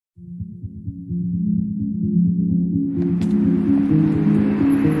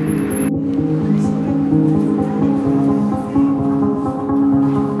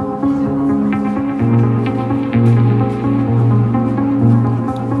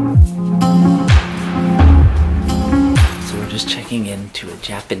Into a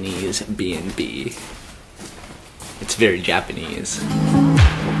Japanese B&B. It's very Japanese.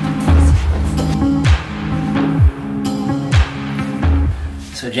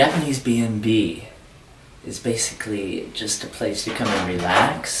 So Japanese B&B is basically just a place to come and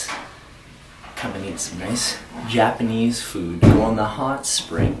relax, come and eat some nice Japanese food, go in the hot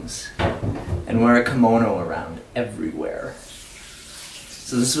springs, and wear a kimono around everywhere.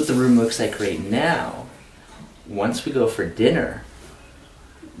 So this is what the room looks like right now. Once we go for dinner,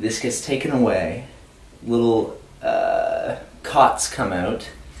 this gets taken away, little cots come out,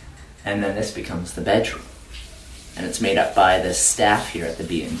 and then this becomes the bedroom. And it's made up by the staff here at the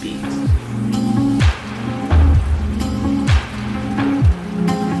B&B.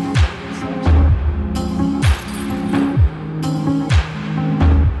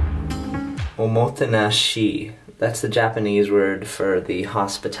 Omotenashi. That's the Japanese word for the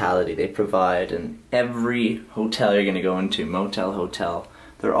hospitality they provide in every hotel you're going to go into, motel, hotel.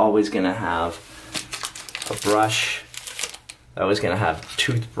 They're always going to have a brush, they're always going to have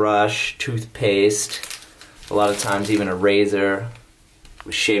toothbrush, toothpaste, a lot of times even a razor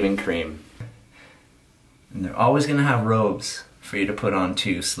with shaving cream. And they're always going to have robes for you to put on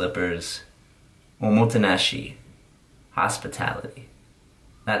too, slippers. Omotenashi, hospitality.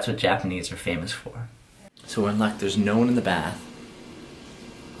 That's what Japanese are famous for. So we're in luck, there's no one in the bath.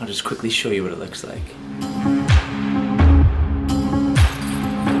 I'll just quickly show you what it looks like.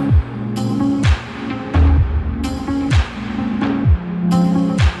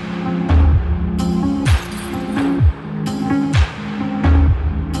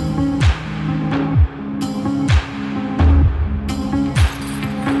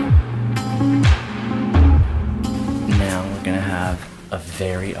 A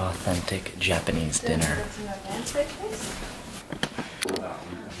very authentic Japanese dinner.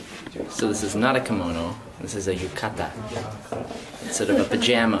 So this is not a kimono, this is a yukata. It's sort of a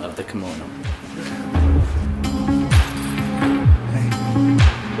pajama of the kimono.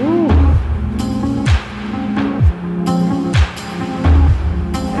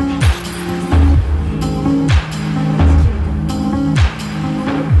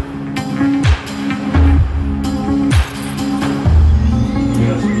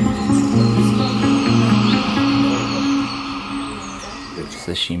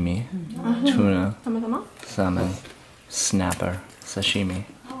 Sashimi, tuna, salmon, snapper, sashimi.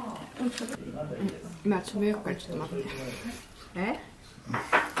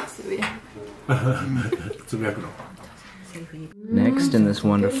 Next in this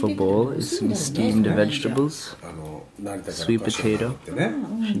wonderful bowl is some steamed vegetables, sweet potato,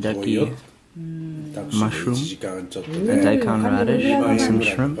 shiitake, mushroom, a daikon radish, and some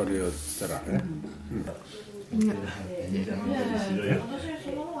shrimp.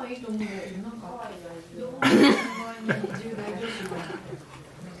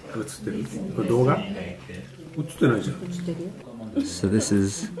 So this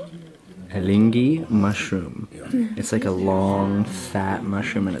is elingi mushroom. It's like a long, fat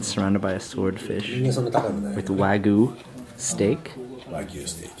mushroom and it's surrounded by a swordfish with wagyu steak,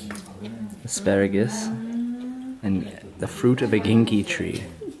 asparagus, and the fruit of a ginki tree.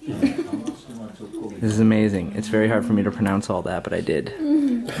 This is amazing. It's very hard for me to pronounce all that, but I did.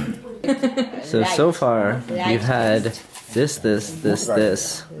 So far, we've had this,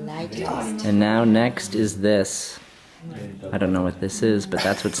 and now next is this. I don't know what this is, but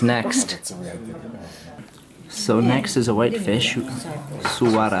that's what's next. So next is a white fish,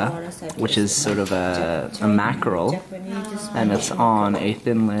 suwara, which is sort of a mackerel, and it's on a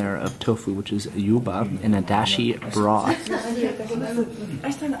thin layer of tofu, which is yuba, in a dashi broth.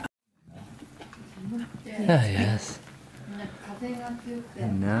 Ah, yes.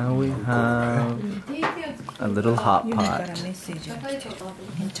 And now we have a little hot pot.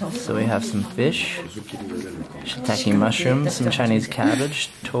 So we have some fish, shiitake mushrooms, some Chinese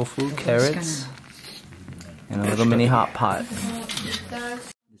cabbage, tofu, carrots, and a little mini hot pot.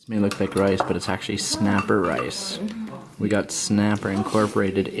 This may look like rice, but it's actually snapper rice. We got snapper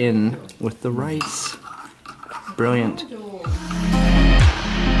incorporated in with the rice. Brilliant.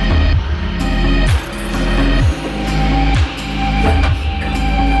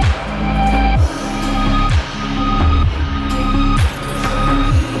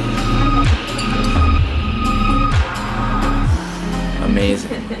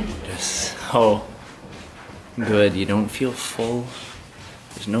 Amazing. Just so good. You don't feel full.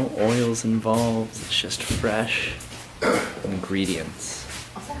 There's no oils involved, it's just fresh ingredients.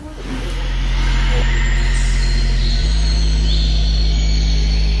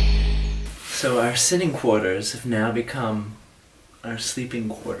 So our sitting quarters have now become our sleeping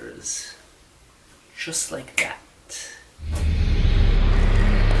quarters. Just like that.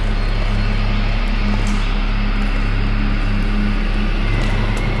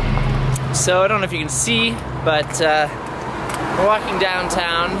 So I don't know if you can see, but we're walking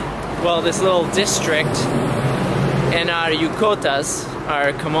downtown, well, this little district in our yukotas,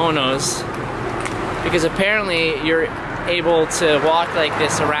 our kimonos, because apparently you're able to walk like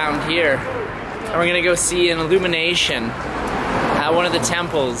this around here. And we're gonna go see an illumination at one of the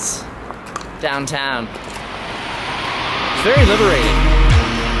temples downtown. It's very liberating.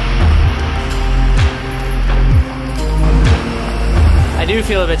 I do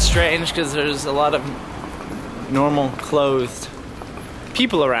feel a bit strange because there's a lot of normal clothed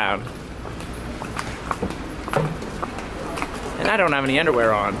people around. And I don't have any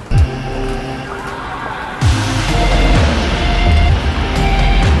underwear on.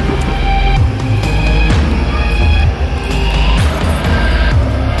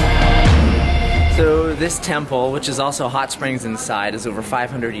 So this temple, which is also hot springs inside, is over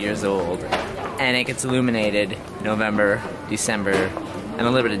 500 years old, and it gets illuminated November, December, and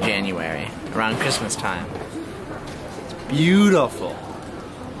a little bit of January, around Christmas time. It's beautiful.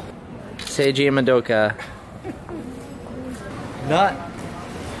 Seiji Madoka.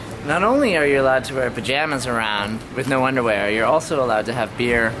 Not only are you allowed to wear pajamas around with no underwear, you're also allowed to have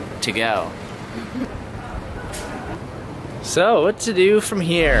beer to go. So, what to do from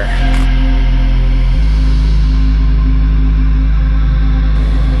here?